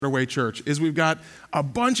Way Church is we've got a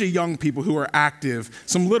bunch of young people who are active,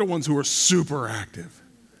 some little ones who are super active.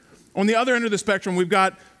 On the other end of the spectrum, we've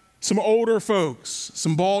got some older folks,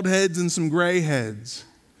 some bald heads and some gray heads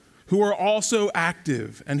who are also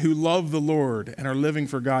active and who love the Lord and are living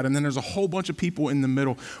for God. And then there's a whole bunch of people in the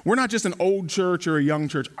middle. We're not just an old church or a young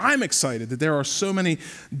church. I'm excited that there are so many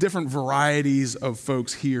different varieties of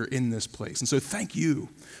folks here in this place. And so thank you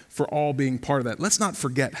for all being part of that. Let's not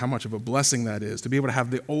forget how much of a blessing that is to be able to have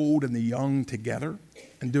the old and the young together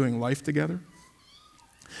and doing life together.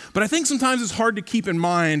 But I think sometimes it's hard to keep in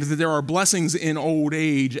mind that there are blessings in old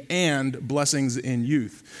age and blessings in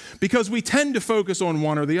youth, because we tend to focus on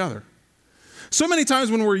one or the other. So many times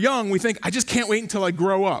when we're young, we think, I just can't wait until I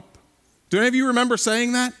grow up. Do any of you remember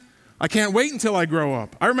saying that? I can't wait until I grow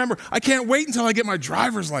up. I remember, I can't wait until I get my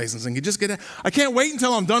driver's license and I can't wait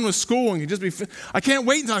until I'm done with school and I can't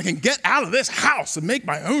wait until I can get out of this house and make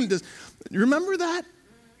my own. You remember that?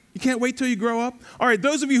 You can't wait till you grow up? All right,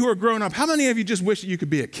 those of you who are grown up, how many of you just wish that you could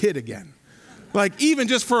be a kid again? Like even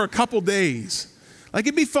just for a couple days. Like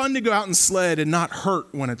it'd be fun to go out and sled and not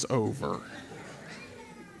hurt when it's over.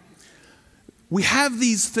 We have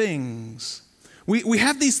these things. We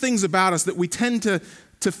have these things about us that we tend to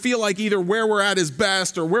feel like either where we're at is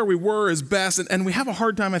best or where we were is best. And we have a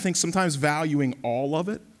hard time, I think, sometimes valuing all of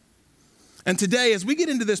it. And today, as we get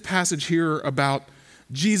into this passage here about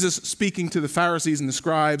Jesus speaking to the Pharisees and the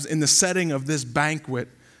scribes in the setting of this banquet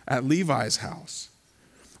at Levi's house,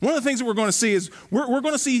 one of the things that we're going to see is we're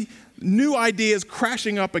going to see new ideas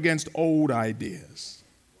crashing up against old ideas.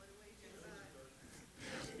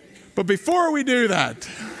 But before we do that,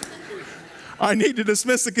 I need to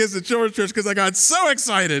dismiss the kids at Children's Church because I got so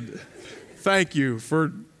excited. Thank you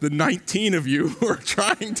for the 19 of you who are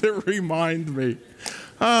trying to remind me.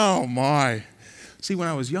 Oh, my. See, when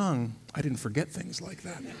I was young, I didn't forget things like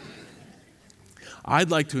that.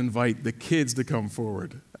 I'd like to invite the kids to come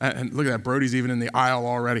forward. And look at that, Brody's even in the aisle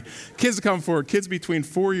already. Kids to come forward, kids between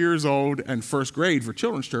 4 years old and first grade for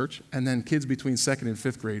Children's Church, and then kids between second and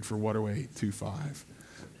fifth grade for Waterway 2-5.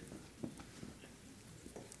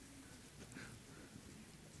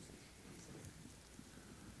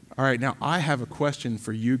 All right, now I have a question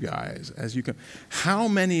for you guys as you come. How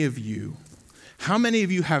many of you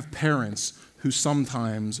have parents who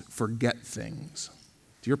sometimes forget things?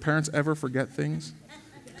 Do your parents ever forget things?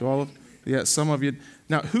 Yeah, some of you.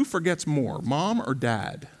 Now, who forgets more, mom or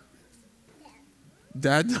dad?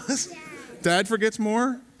 Dad does? Dad forgets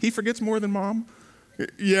more? He forgets more than mom?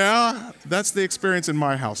 Yeah, that's the experience in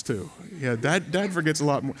my house too. Yeah, Dad forgets a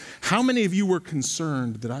lot more. How many of you were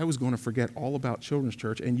concerned that I was going to forget all about Children's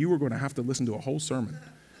Church and you were going to have to listen to a whole sermon?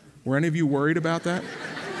 Were any of you worried about that?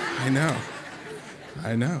 I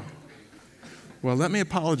know. Well, let me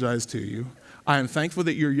apologize to you. I am thankful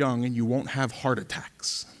that you're young and you won't have heart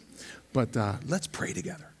attacks. But let's pray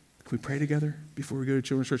together. Can we pray together before we go to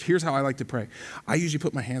Children's Church? Here's how I like to pray. I usually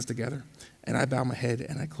put my hands together and I bow my head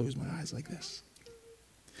and I close my eyes like this.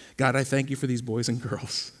 God, I thank you for these boys and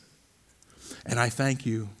girls. And I thank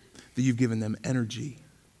you that you've given them energy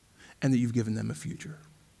and that you've given them a future.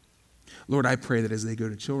 Lord, I pray that as they go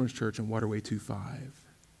to Children's Church in Waterway 2-5,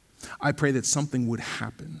 I pray that something would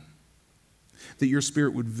happen, that your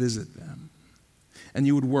Spirit would visit them, and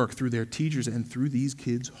you would work through their teachers and through these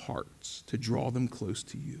kids' hearts to draw them close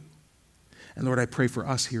to you. And Lord, I pray for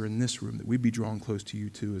us here in this room that we'd be drawn close to you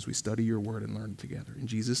too as we study your word and learn together. In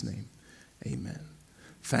Jesus' name, amen.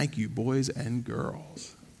 Thank you, boys and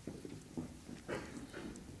girls.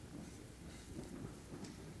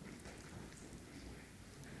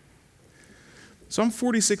 So I'm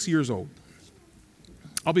 46 years old.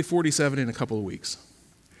 I'll be 47 in a couple of weeks.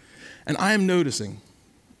 And I am noticing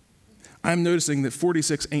that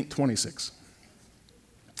 46 ain't 26.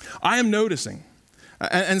 I am noticing,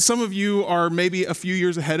 and some of you are maybe a few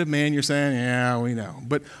years ahead of me and you're saying, yeah, we know.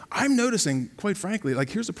 But I'm noticing, quite frankly,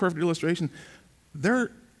 like here's a perfect illustration.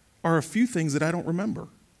 There are a few things that I don't remember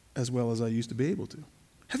as well as I used to be able to.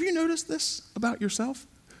 Have you noticed this about yourself?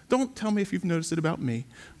 Don't tell me if you've noticed it about me,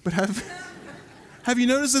 but have you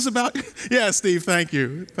noticed this about, yeah, Steve, thank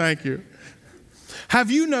you.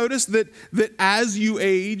 Have you noticed that as you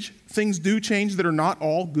age, things do change that are not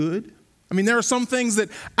all good? I mean, there are some things that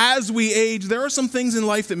as we age, there are some things in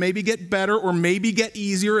life that maybe get better or maybe get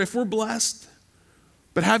easier if we're blessed.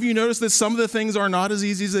 But have you noticed that some of the things are not as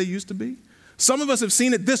easy as they used to be? Some of us have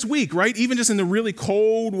seen it this week, right? Even just in the really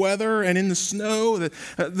cold weather and in the snow, that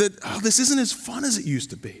this isn't as fun as it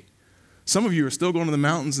used to be. Some of you are still going to the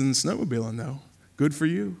mountains and snowmobiling, though. Good for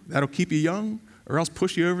you. That'll keep you young or else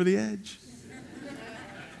push you over the edge.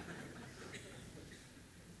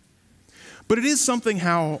 But it is something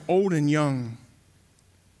how old and young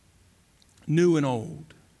new and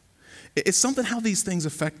old. It's something how these things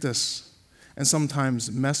affect us and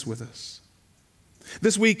sometimes mess with us.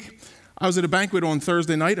 This week, I was at a banquet on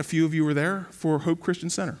Thursday night. A few of you were there for Hope Christian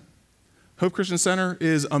Center. Hope Christian Center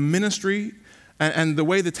is a ministry, and the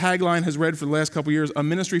way the tagline has read for the last couple of years, a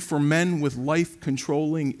ministry for men with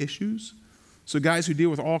life-controlling issues. So guys who deal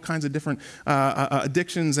with all kinds of different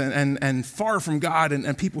addictions and far from God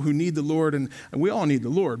and people who need the Lord, and we all need the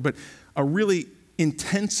Lord, but a really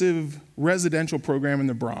intensive residential program in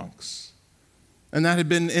the Bronx. And that had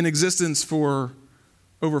been in existence for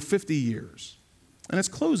over 50 years. And it's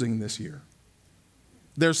closing this year.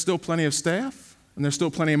 There's still plenty of staff, and there's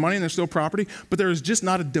still plenty of money, and there's still property, but there is just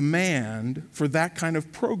not a demand for that kind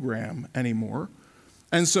of program anymore.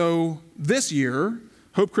 And so this year,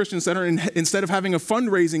 Hope Christian Center, instead of having a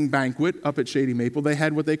fundraising banquet up at Shady Maple, they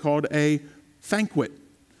had what they called a Banquet.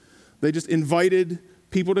 They just invited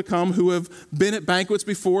people to come who have been at banquets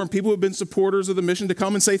before and people who have been supporters of the mission to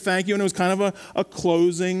come and say thank you. And it was kind of a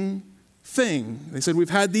closing thing. They said, we've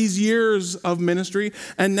had these years of ministry,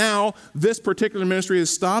 and now this particular ministry has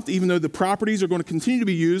stopped, even though the properties are going to continue to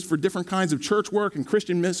be used for different kinds of church work and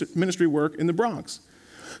Christian ministry work in the Bronx.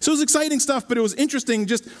 So it was exciting stuff, but it was interesting,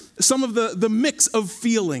 just some of the mix of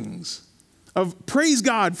feelings of praise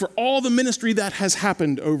God for all the ministry that has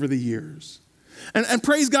happened over the years. And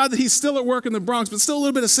praise God that he's still at work in the Bronx, but still a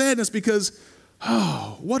little bit of sadness because,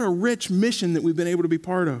 oh, what a rich mission that we've been able to be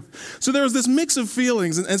part of. So there was this mix of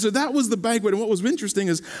feelings, and so that was the banquet. And what was interesting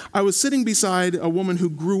is I was sitting beside a woman who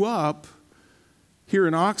grew up here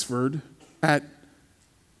in Oxford at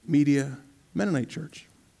Media Mennonite Church.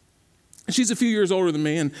 And she's a few years older than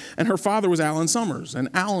me, and her father was Alan Summers. And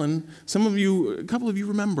Alan, a couple of you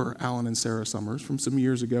remember Alan and Sarah Summers from some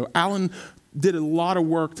years ago. Alan did a lot of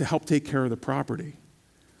work to help take care of the property.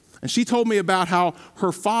 And she told me about how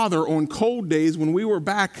her father, on cold days when we were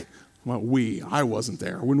back, I wasn't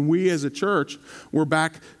there, when we as a church were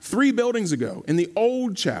back 3 buildings ago in the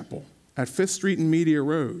old chapel at 5th Street and Media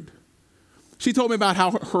Road. She told me about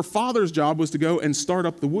how her father's job was to go and start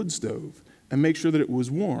up the wood stove and make sure that it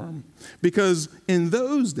was warm. Because in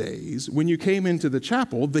those days, when you came into the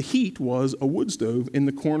chapel, the heat was a wood stove in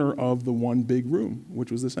the corner of the one big room,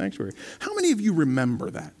 which was the sanctuary. How many of you remember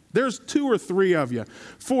that? There's 2 or 3 of you,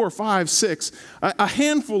 4, 5, 6, a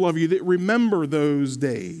handful of you that remember those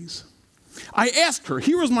days. I asked her,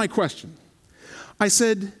 here was my question. I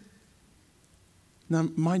said, now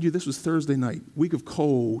mind you, this was Thursday night, week of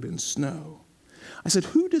cold and snow. I said,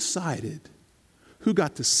 who decided who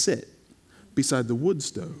got to sit beside the wood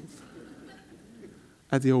stove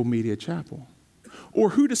at the old Media Chapel? Or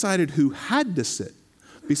who decided who had to sit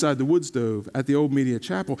beside the wood stove at the old Media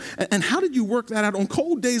Chapel? And how did you work that out on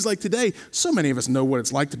cold days like today? So many of us know what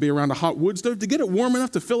it's like to be around a hot wood stove. To get it warm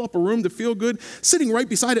enough to fill up a room to feel good, sitting right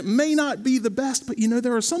beside it may not be the best, but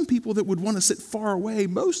there are some people that would want to sit far away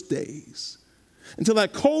most days. Until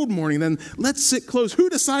that cold morning, then let's sit close. Who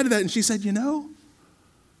decided that? And she said,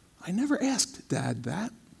 I never asked Dad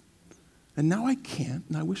that. And now I can't,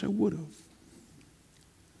 and I wish I would have.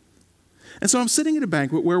 And so I'm sitting at a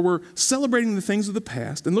banquet where we're celebrating the things of the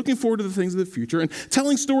past and looking forward to the things of the future and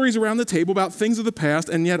telling stories around the table about things of the past,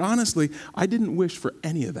 and yet, honestly, I didn't wish for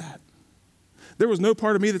any of that. There was no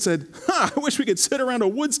part of me that said, I wish we could sit around a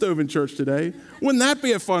wood stove in church today. Wouldn't that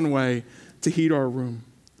be a fun way to heat our room?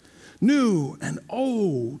 New and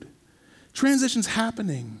old, transitions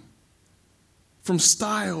happening from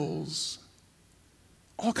styles,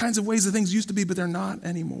 all kinds of ways that things used to be, but they're not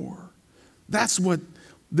anymore. That's what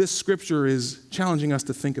this scripture is challenging us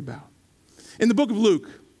to think about. In the book of Luke,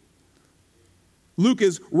 Luke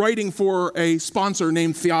is writing for a sponsor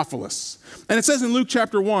named Theophilus. And it says in Luke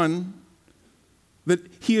chapter 1 that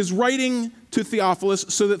he is writing to Theophilus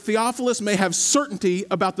so that Theophilus may have certainty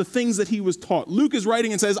about the things that he was taught. Luke is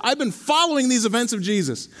writing and says, I've been following these events of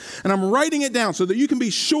Jesus, and I'm writing it down so that you can be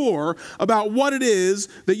sure about what it is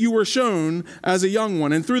that you were shown as a young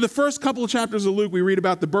one. And through the first couple of chapters of Luke, we read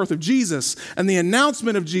about the birth of Jesus and the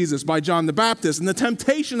announcement of Jesus by John the Baptist and the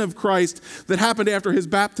temptation of Christ that happened after his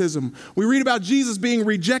baptism. We read about Jesus being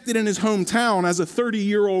rejected in his hometown as a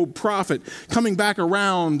 30-year-old prophet, coming back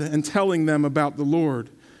around and telling them about the Lord.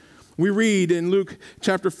 We read in Luke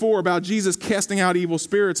chapter 4 about Jesus casting out evil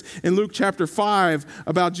spirits. In Luke chapter 5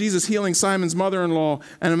 about Jesus healing Simon's mother-in-law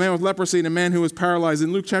and a man with leprosy and a man who was paralyzed.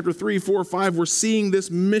 In Luke chapter 3, 4, 5, we're seeing this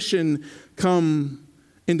mission come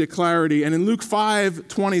into clarity. And in Luke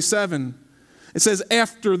 5:27, it says,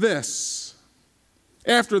 after this,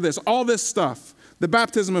 all this stuff, the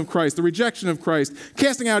baptism of Christ, the rejection of Christ,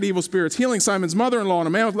 casting out evil spirits, healing Simon's mother-in-law and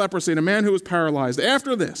a man with leprosy and a man who was paralyzed.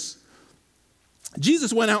 After this,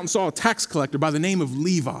 Jesus went out and saw a tax collector by the name of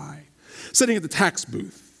Levi sitting at the tax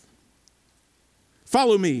booth.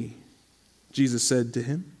 "Follow me," Jesus said to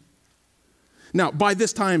him. Now, by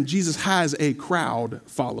this time, Jesus has a crowd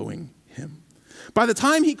following him. By the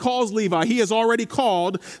time he calls Levi, he has already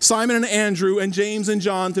called Simon and Andrew and James and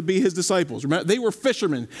John to be his disciples. Remember, they were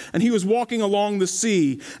fishermen, and he was walking along the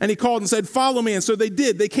sea, and he called and said, "Follow me." And so they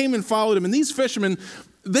did. They came and followed him. And these fishermen,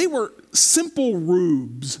 they were simple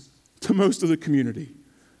rubes to most of the community.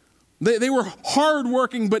 They were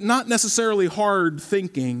hardworking, but not necessarily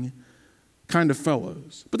hard-thinking kind of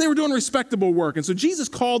fellows. But they were doing respectable work. And so Jesus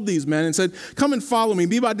called these men and said, "Come and follow me.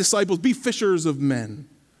 Be my disciples. Be fishers of men."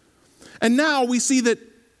 And now we see that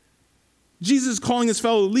Jesus is calling his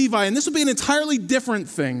fellow Levi, and this would be an entirely different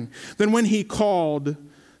thing than when he called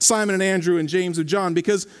Simon and Andrew and James and John,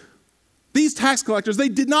 because these tax collectors, they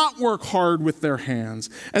did not work hard with their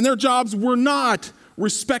hands, and their jobs were not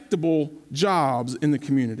respectable jobs in the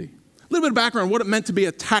community. A little bit of background on what it meant to be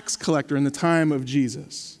a tax collector in the time of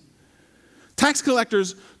Jesus. Tax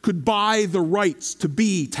collectors could buy the rights to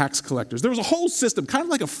be tax collectors. There was a whole system, kind of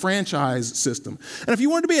like a franchise system. And if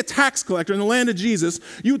you wanted to be a tax collector in the land of Jesus,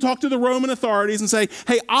 you would talk to the Roman authorities and say,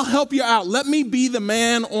 "Hey, I'll help you out. Let me be the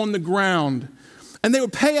man on the ground." And they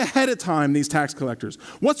would pay ahead of time, these tax collectors.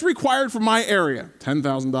 "What's required for my area?"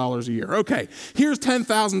 $10,000 a year. Okay, here's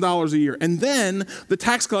 $10,000 a year. And then the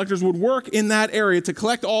tax collectors would work in that area to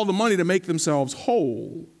collect all the money to make themselves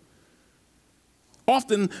whole.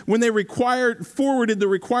 Often, when they forwarded the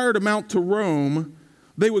required amount to Rome,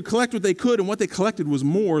 they would collect what they could, and what they collected was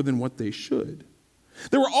more than what they should.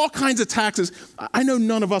 There were all kinds of taxes. I know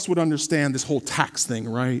none of us would understand this whole tax thing,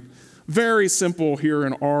 right? Very simple here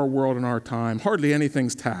in our world and our time. Hardly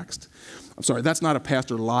anything's taxed. I'm sorry, that's not a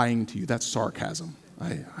pastor lying to you. That's sarcasm.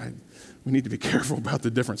 We need to be careful about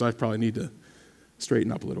the difference. I probably need to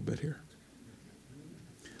straighten up a little bit here.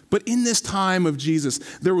 But in this time of Jesus,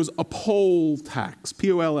 there was a poll tax,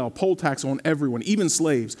 P-O-L-L, poll tax on everyone, even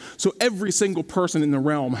slaves. So every single person in the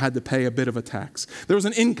realm had to pay a bit of a tax. There was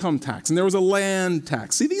an income tax, and there was a land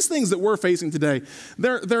tax. See, these things that we're facing today,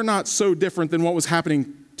 they're not so different than what was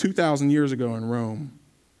happening 2,000 years ago in Rome.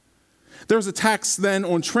 There was a tax then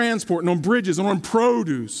on transport and on bridges and on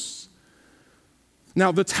produce.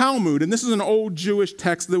 Now, the Talmud, and this is an old Jewish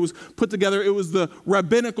text that was put together, it was the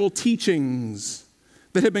rabbinical teachings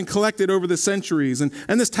that had been collected over the centuries. And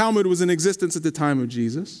this Talmud was in existence at the time of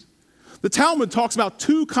Jesus. The Talmud talks about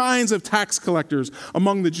two kinds of tax collectors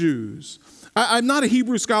among the Jews. I'm not a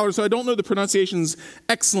Hebrew scholar, so I don't know the pronunciations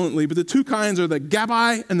excellently, but the two kinds are the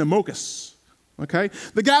Gabbai and the Mokas. Okay?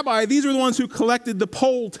 The Gabbai, these are the ones who collected the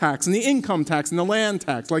poll tax and the income tax and the land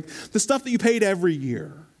tax, like the stuff that you paid every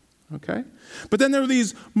year. Okay? But then there were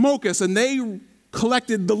these Mokas, and they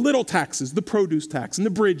collected the little taxes, the produce tax and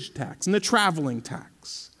the bridge tax and the traveling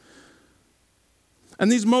tax.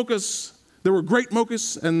 And these Mokas, there were great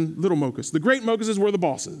Mokas and little Mokas. The great Mokases were the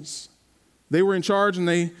bosses. They were in charge, and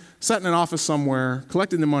they sat in an office somewhere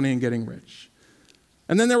collecting the money and getting rich.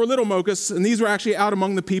 And then there were little Mokas, and these were actually out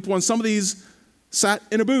among the people, and some of these sat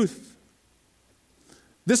in a booth.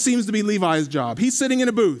 This seems to be Levi's job. He's sitting in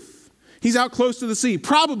a booth. He's out close to the sea.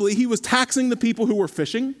 Probably he was taxing the people who were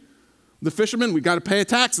fishing. The fishermen, we got to pay a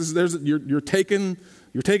tax. You're taking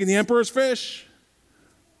the emperor's fish.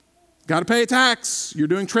 Got to pay a tax. You're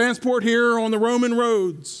doing transport here on the Roman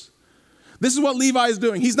roads. This is what Levi is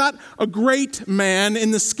doing. He's not a great man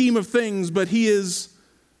in the scheme of things, but he is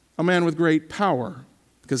a man with great power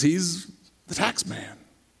because he's the tax man.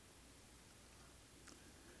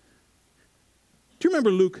 Do you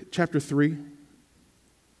remember Luke chapter 3?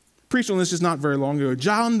 Preached on this just not very long ago.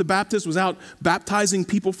 John the Baptist was out baptizing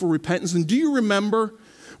people for repentance. And do you remember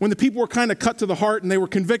when the people were kind of cut to the heart and they were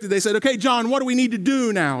convicted? They said, "Okay, John, what do we need to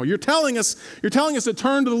do now? You're telling us to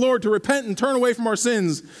turn to the Lord, to repent and turn away from our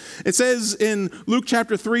sins." It says in Luke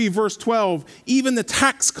chapter 3, verse 12, "Even the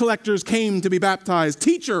tax collectors came to be baptized.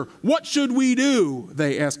 'Teacher, what should we do?'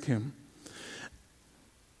 they asked him."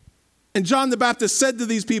 And John the Baptist said to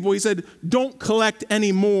these people, he said, "Don't collect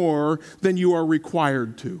any more than you are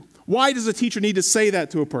required to." Why does a teacher need to say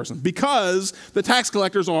that to a person? Because the tax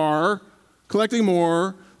collectors are collecting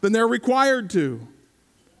more than they're required to.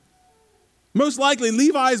 Most likely,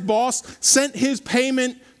 Levi's boss sent his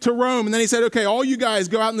payment to Rome, and then he said, "Okay, all you guys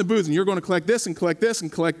go out in the booth, and you're going to collect this and collect this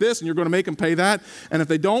and collect this, and you're going to make them pay that. And if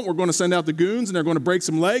they don't, we're going to send out the goons, and they're going to break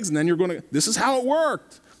some legs, and then you're going to..." This is how it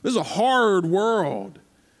worked. This is a hard world.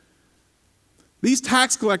 These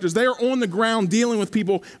tax collectors, they are on the ground dealing with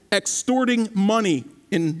people extorting money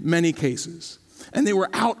in many cases. And they were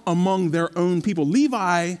out among their own people.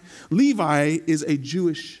 Levi is a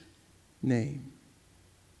Jewish name.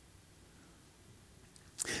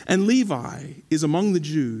 And Levi is among the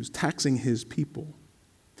Jews, taxing his people.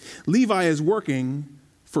 Levi is working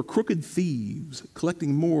for crooked thieves,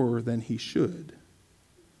 collecting more than he should.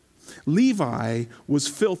 Levi was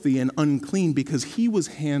filthy and unclean because he was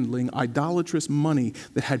handling idolatrous money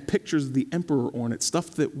that had pictures of the emperor on it,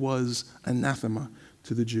 stuff that was anathema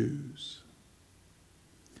to the Jews.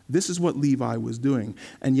 This is what Levi was doing,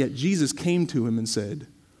 and yet Jesus came to him and said,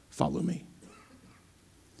 "Follow me."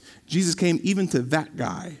 Jesus came even to that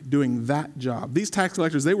guy doing that job. These tax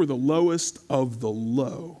collectors, they were the lowest of the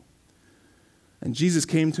low. And Jesus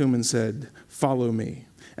came to him and said, "Follow me."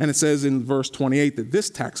 And it says in verse 28 that this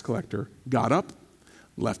tax collector got up,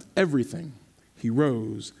 left everything. He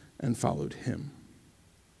rose and followed him.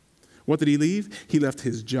 What did he leave? He left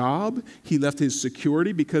his job. He left his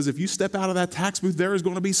security, because if you step out of that tax booth, there is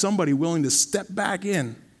going to be somebody willing to step back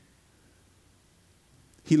in.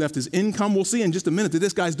 He left his income. We'll see in just a minute that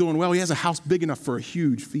this guy's doing well. He has a house big enough for a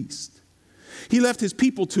huge feast. He left his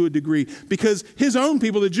people to a degree because his own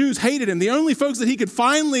people, the Jews, hated him. The only folks that he could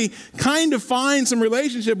finally kind of find some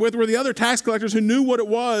relationship with were the other tax collectors who knew what it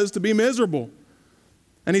was to be miserable.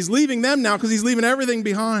 And he's leaving them now because he's leaving everything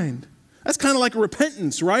behind. That's kind of like a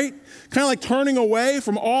repentance, right? Kind of like turning away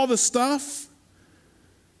from all the stuff.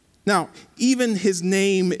 Now, even his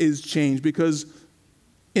name is changed because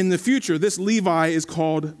in the future, this Levi is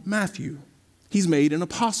called Matthew. He's made an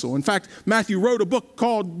apostle. In fact, Matthew wrote a book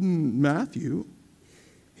called Matthew.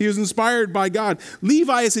 He was inspired by God.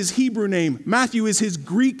 Levi is his Hebrew name. Matthew is his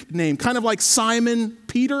Greek name, kind of like Simon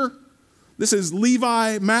Peter. This is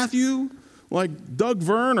Levi Matthew, like Doug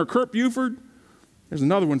Verne or Kurt Buford. There's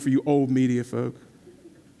another one for you old media folk.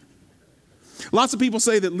 Lots of people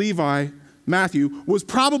say that Levi Matthew was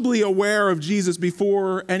probably aware of Jesus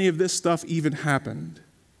before any of this stuff even happened.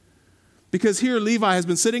 Because here Levi has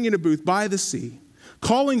been sitting in a booth by the sea,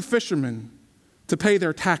 calling fishermen to pay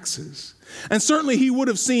their taxes. And certainly he would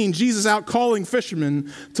have seen Jesus out calling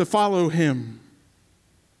fishermen to follow him.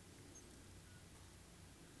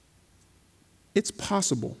 It's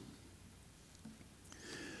possible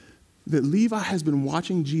that Levi has been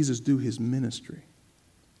watching Jesus do his ministry.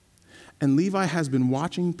 And Levi has been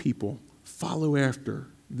watching people follow after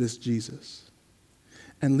this Jesus.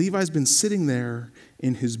 And Levi's been sitting there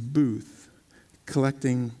in his booth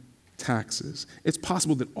collecting taxes. It's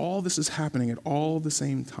possible that all this is happening at all the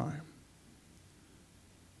same time.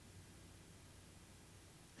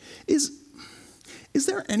 Is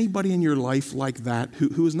there anybody in your life like that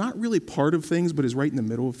who is not really part of things but is right in the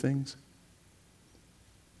middle of things?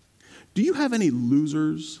 Do you have any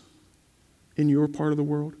losers in your part of the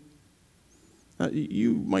world?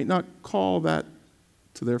 You might not call that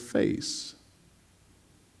to their face.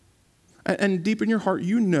 And deep in your heart,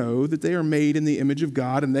 you know that they are made in the image of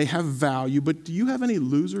God and they have value, but do you have any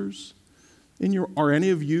losers are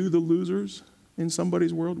any of you the losers in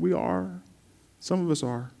somebody's world? We are. Some of us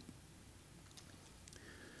are.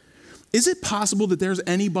 Is it possible that there's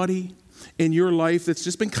anybody in your life that's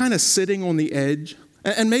just been kind of sitting on the edge?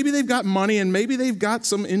 And maybe they've got money and maybe they've got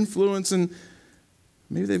some influence and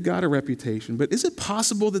maybe they've got a reputation, but is it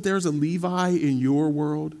possible that there's a Levi in your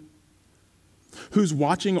world who's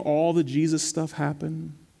watching all the Jesus stuff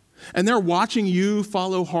happen? And they're watching you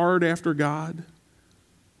follow hard after God,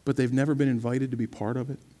 but they've never been invited to be part of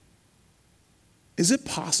it? Is it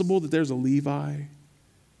possible that there's a Levi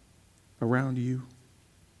around you?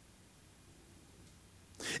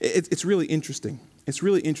 It's really interesting. It's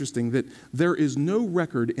really interesting that there is no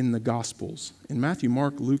record in the Gospels, in Matthew,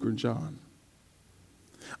 Mark, Luke, or John,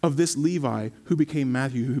 of this Levi who became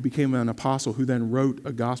Matthew, who became an apostle, who then wrote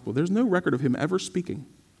a gospel. There's no record of him ever speaking.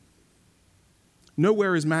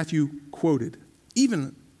 Nowhere is Matthew quoted,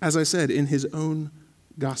 even, as I said, in his own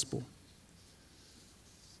gospel.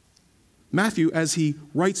 Matthew, as he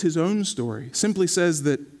writes his own story, simply says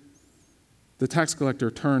that the tax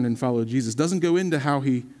collector turned and followed Jesus. Doesn't go into how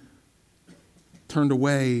he turned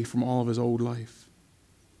away from all of his old life.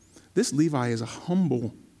 This Levi is a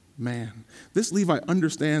humble man. This Levi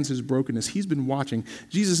understands his brokenness. He's been watching.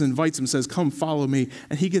 Jesus invites him, says, "Come, follow me."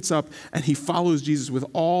 And he gets up and he follows Jesus with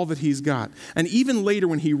all that he's got. And even later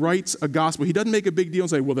when he writes a gospel, he doesn't make a big deal and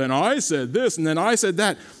say, "Well, then I said this and then I said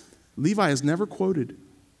that." Levi is never quoted.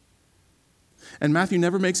 And Matthew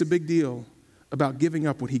never makes a big deal about giving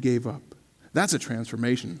up what he gave up. That's a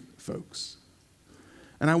transformation, folks.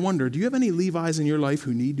 And I wonder, do you have any Levi's in your life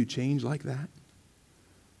who need to change like that?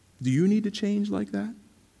 Do you need to change like that?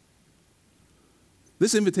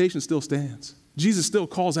 This invitation still stands. Jesus still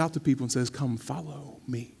calls out to people and says, "Come, follow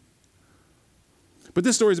me." But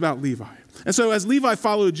this story is about Levi. And so as Levi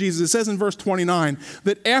followed Jesus, it says in verse 29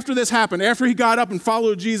 that after this happened, after he got up and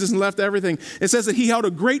followed Jesus and left everything, it says that he held a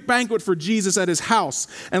great banquet for Jesus at his house,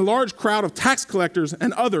 and a large crowd of tax collectors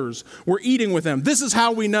and others were eating with him. This is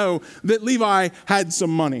how we know that Levi had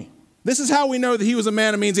some money. This is how we know that he was a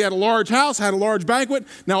man of means. He had a large house, had a large banquet.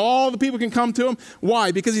 Now all the people can come to him.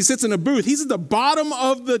 Why? Because he sits in a booth. He's at the bottom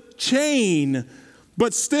of the chain,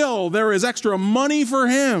 but still there is extra money for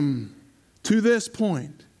him to this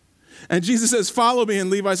point. And Jesus says, follow me. And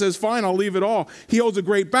Levi says, fine, I'll leave it all. He holds a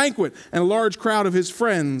great banquet, and a large crowd of his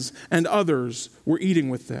friends and others were eating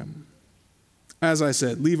with them. As I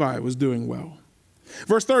said, Levi was doing well.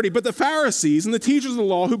 Verse 30, but the Pharisees and the teachers of the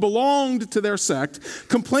law who belonged to their sect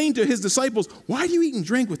complained to his disciples, why do you eat and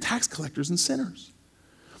drink with tax collectors and sinners?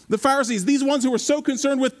 The Pharisees, these ones who were so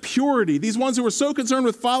concerned with purity, these ones who were so concerned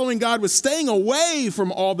with following God, with staying away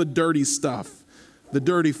from all the dirty stuff, the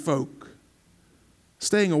dirty folk,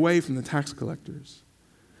 staying away from the tax collectors.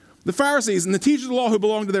 The Pharisees and the teachers of the law who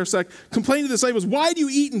belonged to their sect complained to the disciples, why do you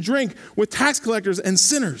eat and drink with tax collectors and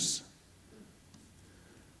sinners?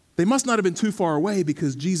 They must not have been too far away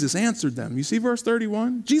because Jesus answered them. You see verse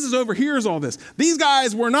 31? Jesus overhears all this. These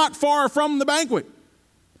guys were not far from the banquet.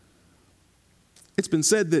 It's been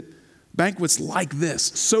said that banquets like this,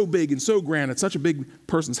 so big and so grand, at such a big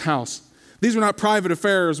person's house, these were not private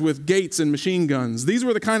affairs with gates and machine guns. These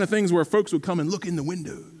were the kind of things where folks would come and look in the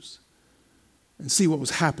windows and see what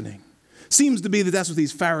was happening. Seems to be that that's what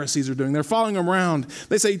these Pharisees are doing. They're following them around.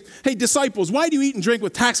 They say, hey, disciples, why do you eat and drink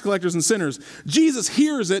with tax collectors and sinners? Jesus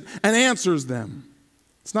hears it and answers them.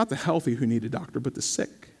 It's not the healthy who need a doctor, but the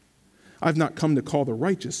sick. I've not come to call the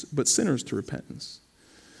righteous, but sinners to repentance.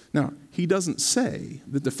 Now, he doesn't say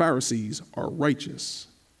that the Pharisees are righteous.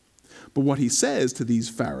 But what he says to these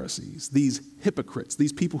Pharisees, these hypocrites,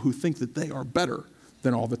 these people who think that they are better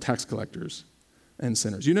than all the tax collectors and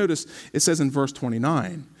sinners. You notice it says in verse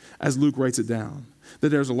 29, as Luke writes it down, that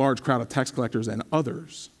there's a large crowd of tax collectors and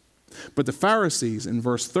others. But the Pharisees in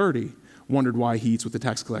verse 30 wondered why he eats with the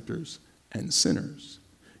tax collectors and sinners.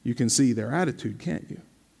 You can see their attitude, can't you?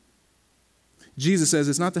 Jesus says,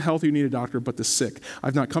 it's not the healthy who need a doctor, but the sick.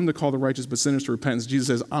 I've not come to call the righteous, but sinners to repentance. Jesus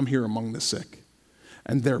says, I'm here among the sick.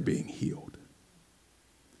 And they're being healed.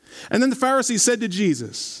 And then the Pharisees said to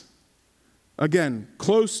Jesus, again,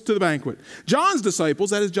 close to the banquet, John's disciples,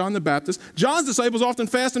 that is John the Baptist, John's disciples often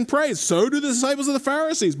fast and pray. So do the disciples of the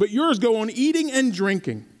Pharisees, but yours go on eating and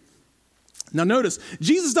drinking. Now notice,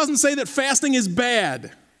 Jesus doesn't say that fasting is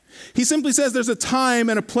bad. He simply says there's a time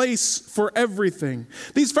and a place for everything.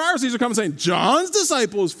 These Pharisees are coming saying, John's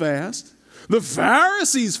disciples fast. The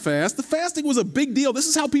Pharisees fast. The fasting was a big deal. This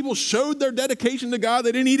is how people showed their dedication to God.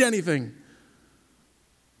 They didn't eat anything.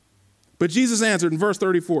 But Jesus answered in verse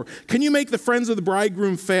 34, can you make the friends of the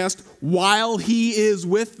bridegroom fast while he is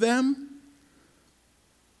with them?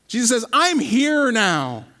 Jesus says, I'm here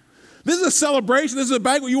now. This is a celebration. This is a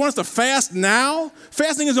banquet. You want us to fast now?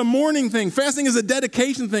 Fasting is a mourning thing. Fasting is a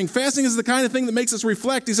dedication thing. Fasting is the kind of thing that makes us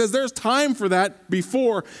reflect. He says there's time for that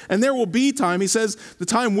before, and there will be time. He says the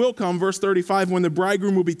time will come, verse 35, when the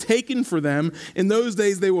bridegroom will be taken for them. In those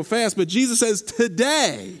days they will fast. But Jesus says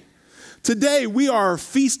today we are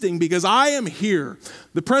feasting because I am here.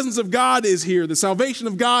 The presence of God is here. The salvation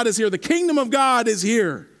of God is here. The kingdom of God is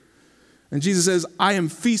here. And Jesus says, I am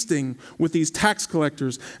feasting with these tax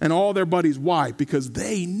collectors and all their buddies. Why? Because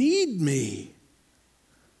they need me.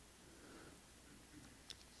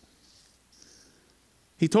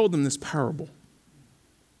 He told them this parable.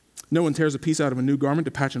 No one tears a piece out of a new garment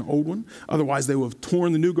to patch an old one. Otherwise, they will have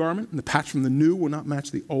torn the new garment, and the patch from the new will not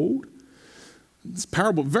match the old. This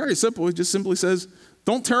parable, very simple. It just simply says,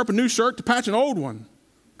 don't tear up a new shirt to patch an old one,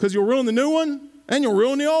 because you'll ruin the new one and you'll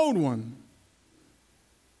ruin the old one.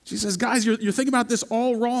 She says, guys, you're thinking about this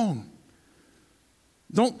all wrong.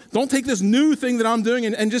 Don't take this new thing that I'm doing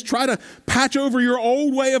and just try to patch over your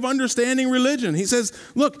old way of understanding religion. He says,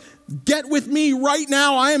 look, get with me right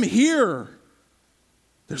now. I am here.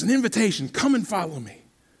 There's an invitation. Come and follow me.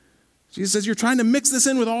 Jesus says, you're trying to mix this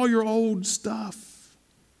in with all your old stuff.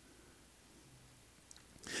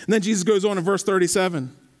 And then Jesus goes on in verse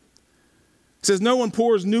 37. It says, no one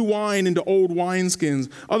pours new wine into old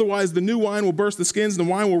wineskins. Otherwise, the new wine will burst the skins, and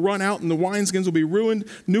the wine will run out, and the wineskins will be ruined.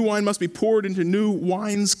 New wine must be poured into new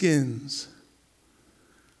wineskins.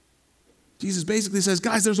 Jesus basically says,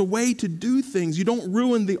 guys, there's a way to do things. You don't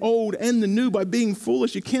ruin the old and the new by being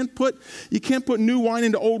foolish. You can't put new wine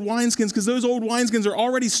into old wineskins because those old wineskins are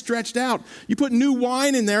already stretched out. You put new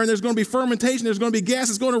wine in there and there's going to be fermentation, there's going to be gas,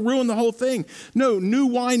 it's going to ruin the whole thing. No, new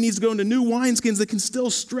wine needs to go into new wineskins that can still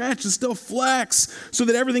stretch and still flex so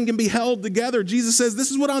that everything can be held together. Jesus says, this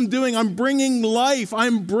is what I'm doing. I'm bringing life.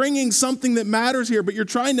 I'm bringing something that matters here, but you're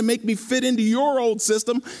trying to make me fit into your old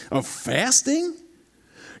system of fasting?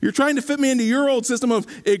 You're trying to fit me into your old system of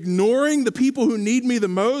ignoring the people who need me the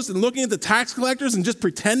most and looking at the tax collectors and just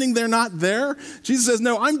pretending they're not there? Jesus says,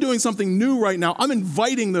 no, I'm doing something new right now. I'm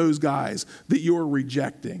inviting those guys that you're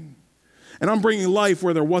rejecting. And I'm bringing life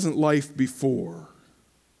where there wasn't life before.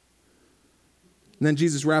 And then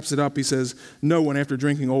Jesus wraps it up. He says, no one after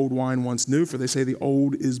drinking old wine wants new, for they say the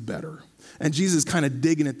old is better. And Jesus is kind of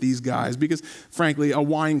digging at these guys because, frankly, a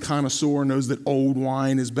wine connoisseur knows that old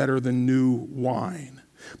wine is better than new wine.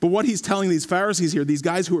 But what he's telling these Pharisees here, these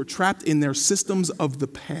guys who are trapped in their systems of the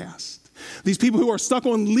past, these people who are stuck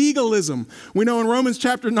on legalism. We know in Romans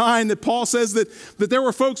chapter 9 that Paul says that there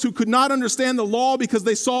were folks who could not understand the law because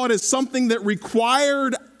they saw it as something that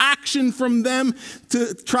required action from them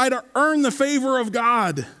to try to earn the favor of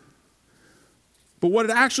God. But what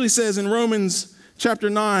it actually says in Romans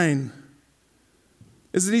chapter 9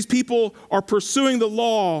 is that these people are pursuing the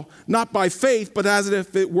law not by faith, but as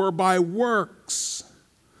if it were by works.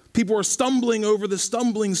 People are stumbling over the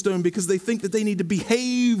stumbling stone because they think that they need to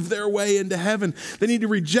behave their way into heaven. They need to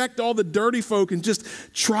reject all the dirty folk and just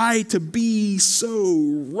try to be so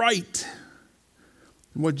right.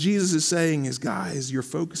 And what Jesus is saying is, guys, you're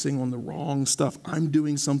focusing on the wrong stuff. I'm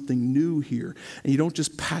doing something new here. And you don't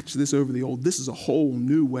just patch this over the old. This is a whole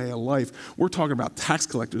new way of life. We're talking about tax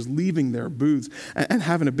collectors leaving their booths and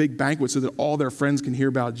having a big banquet so that all their friends can hear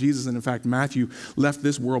about Jesus. And in fact, Matthew left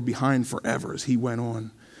this world behind forever as he went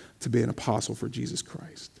on to be an apostle for Jesus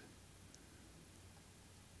Christ.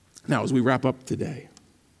 Now, as we wrap up today,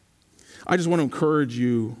 I just want to encourage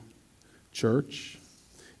you, church,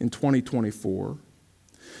 in 2024,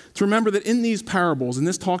 to remember that in these parables, in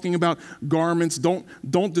this talking about garments,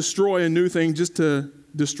 don't destroy a new thing just to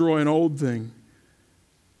destroy an old thing.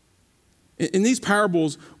 In these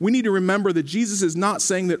parables, we need to remember that Jesus is not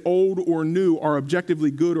saying that old or new are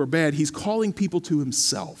objectively good or bad. He's calling people to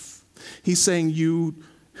himself. He's saying, you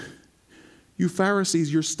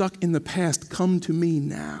Pharisees, you're stuck in the past. Come to me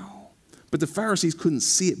now. But the Pharisees couldn't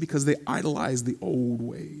see it because they idolized the old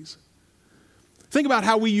ways. Think about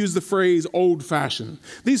how we use the phrase old-fashioned.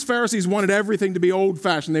 These Pharisees wanted everything to be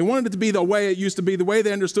old-fashioned. They wanted it to be the way it used to be, the way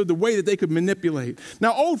they understood, the way that they could manipulate.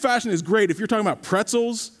 Now, old-fashioned is great if you're talking about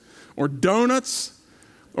pretzels or donuts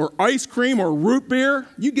or ice cream or root beer.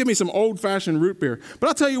 You give me some old-fashioned root beer. But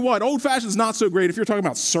I'll tell you what, old-fashioned is not so great if you're talking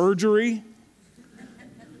about surgery.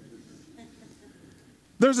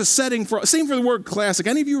 There's a setting same for the word classic.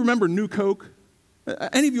 Any of you remember New Coke?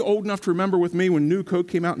 Any of you old enough to remember with me when New Coke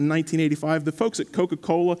came out in 1985? The folks at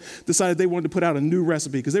Coca-Cola decided they wanted to put out a new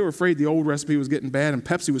recipe because they were afraid the old recipe was getting bad and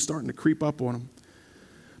Pepsi was starting to creep up on them.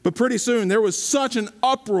 But pretty soon there was such an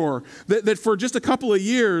uproar that for just a couple of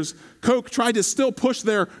years, Coke tried to still push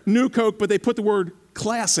their New Coke, but they put the word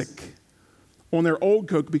classic on their old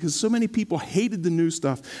Coke because so many people hated the new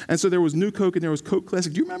stuff. And so there was New Coke and there was Coke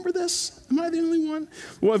Classic. Do you remember this? Am I the only one?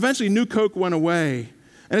 Well, eventually New Coke went away.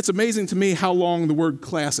 And it's amazing to me how long the word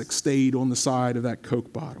classic stayed on the side of that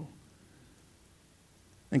Coke bottle.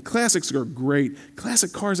 And classics are great.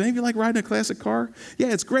 Classic cars. Any of you like riding a classic car? Yeah,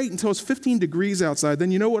 it's great until it's 15 degrees outside.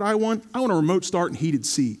 Then you know what I want? I want a remote start and heated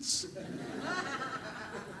seats.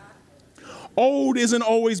 Old isn't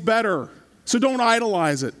always better, so don't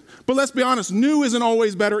idolize it. But let's be honest, new isn't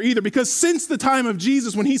always better either, because since the time of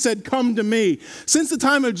Jesus when he said, come to me, since the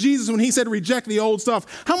time of Jesus when he said, reject the old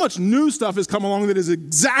stuff, how much new stuff has come along that is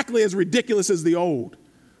exactly as ridiculous as the old?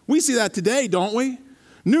 We see that today, don't we?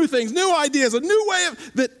 New things, new ideas, a new way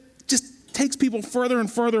that just takes people further and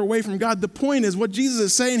further away from God. The point is what Jesus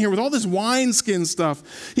is saying here with all this wineskin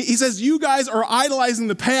stuff. He says, you guys are idolizing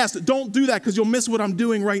the past. Don't do that because you'll miss what I'm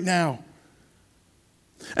doing right now.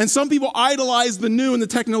 And some people idolize the new and the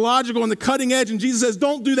technological and the cutting edge. And Jesus says,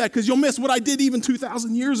 don't do that because you'll miss what I did even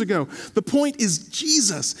 2,000 years ago. The point is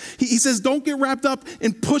Jesus. He says, don't get wrapped up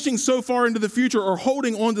in pushing so far into the future or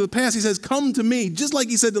holding on to the past. He says, come to me. Just like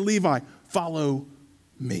he said to Levi, follow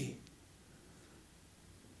me.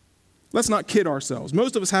 Let's not kid ourselves.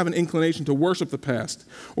 Most of us have an inclination to worship the past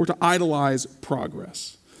or to idolize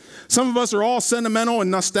progress. Some of us are all sentimental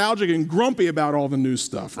and nostalgic and grumpy about all the new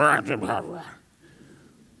stuff.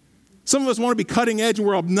 Some of us want to be cutting edge and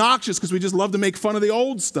we're obnoxious because we just love to make fun of the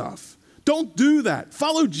old stuff. Don't do that.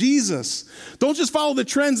 Follow Jesus. Don't just follow the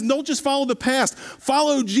trends and don't just follow the past.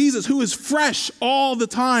 Follow Jesus, who is fresh all the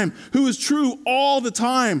time, who is true all the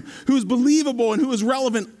time, who is believable and who is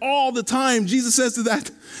relevant all the time. Jesus says to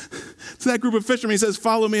that group of fishermen, he says,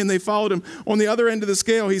 follow me, and they followed him. On the other end of the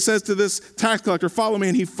scale, he says to this tax collector, follow me,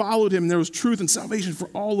 and he followed him. And there was truth and salvation for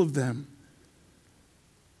all of them.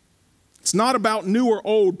 It's not about new or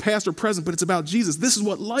old, past or present, but it's about Jesus. This is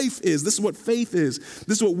what life is. This is what faith is.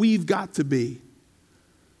 This is what we've got to be.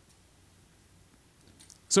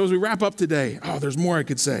 So as we wrap up today, there's more I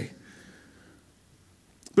could say.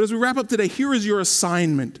 But as we wrap up today, here is your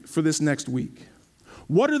assignment for this next week.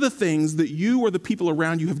 What are the things that you or the people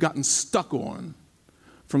around you have gotten stuck on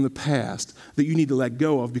from the past that you need to let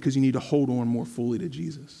go of because you need to hold on more fully to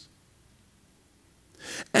Jesus?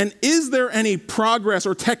 And is there any progress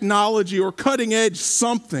or technology or cutting edge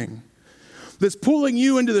something that's pulling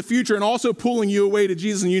you into the future and also pulling you away to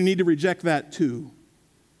Jesus, and you need to reject that too?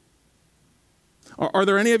 Are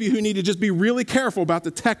there any of you who need to just be really careful about the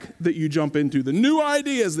tech that you jump into, the new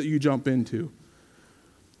ideas that you jump into?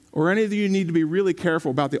 Or any of you need to be really careful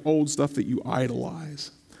about the old stuff that you idolize?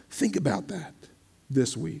 Think about that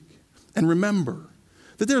this week. And remember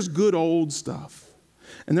that there's good old stuff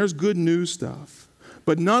and there's good new stuff.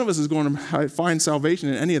 But none of us is going to find salvation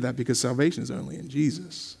in any of that because salvation is only in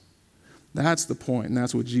Jesus. That's the point, and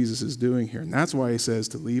that's what Jesus is doing here. And that's why he says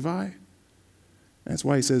to Levi, and that's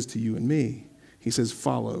why he says to you and me, he says,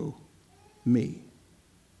 follow me.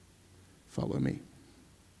 Follow me.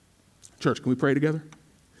 Church, can we pray together?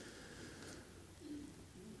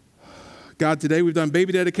 God, today we've done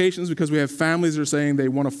baby dedications because we have families that are saying they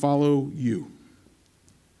want to follow you.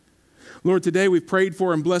 Lord, today we've prayed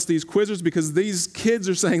for and blessed these quizzers because these kids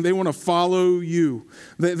are saying they want to follow you.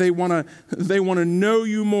 They want to know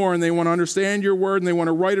you more, and they want to understand your word, and they want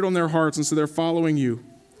to write it on their hearts, and so they're following you.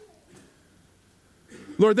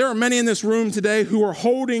 Lord, there are many in this room today who are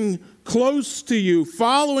holding close to you,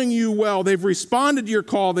 following you well. They've responded to your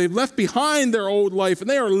call. They've left behind their old life, and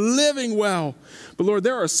they are living well. But Lord,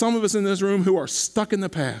 there are some of us in this room who are stuck in the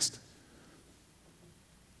past.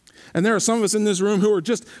 And there are some of us in this room who are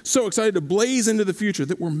just so excited to blaze into the future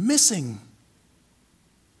that we're missing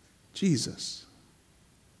Jesus.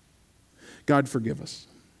 God, forgive us.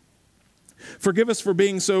 Forgive us for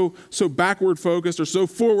being so backward focused or so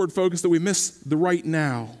forward focused that we miss the right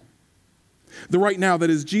now. The right now that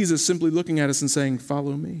is Jesus simply looking at us and saying,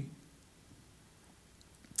 follow me.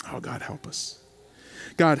 Oh, God, help us.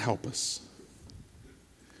 God, help us.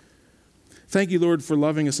 Thank you, Lord, for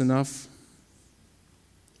loving us enough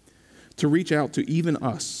to reach out to even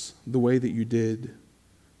us the way that you did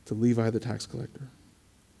to Levi the tax collector.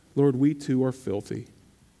 Lord, we too are filthy.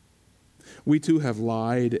 We too have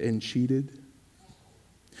lied and cheated.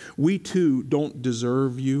 We too don't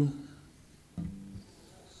deserve you.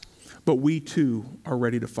 But we too are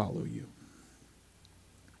ready to follow you.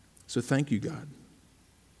 So thank you, God.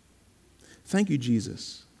 Thank you,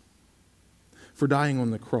 Jesus, for dying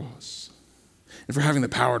on the cross and for having the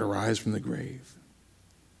power to rise from the grave,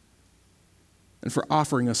 and for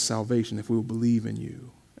offering us salvation if we will believe in you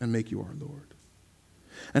and make you our Lord.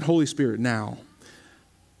 And Holy Spirit, now,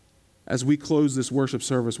 as we close this worship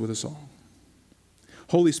service with a song,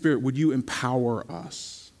 Holy Spirit, would you empower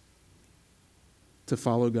us to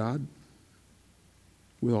follow God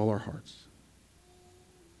with all our hearts,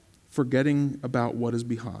 forgetting about what is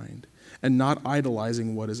behind and not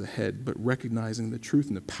idolizing what is ahead, but recognizing the truth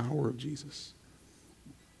and the power of Jesus.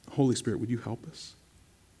 Holy Spirit, would you help us?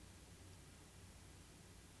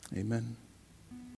 Amen.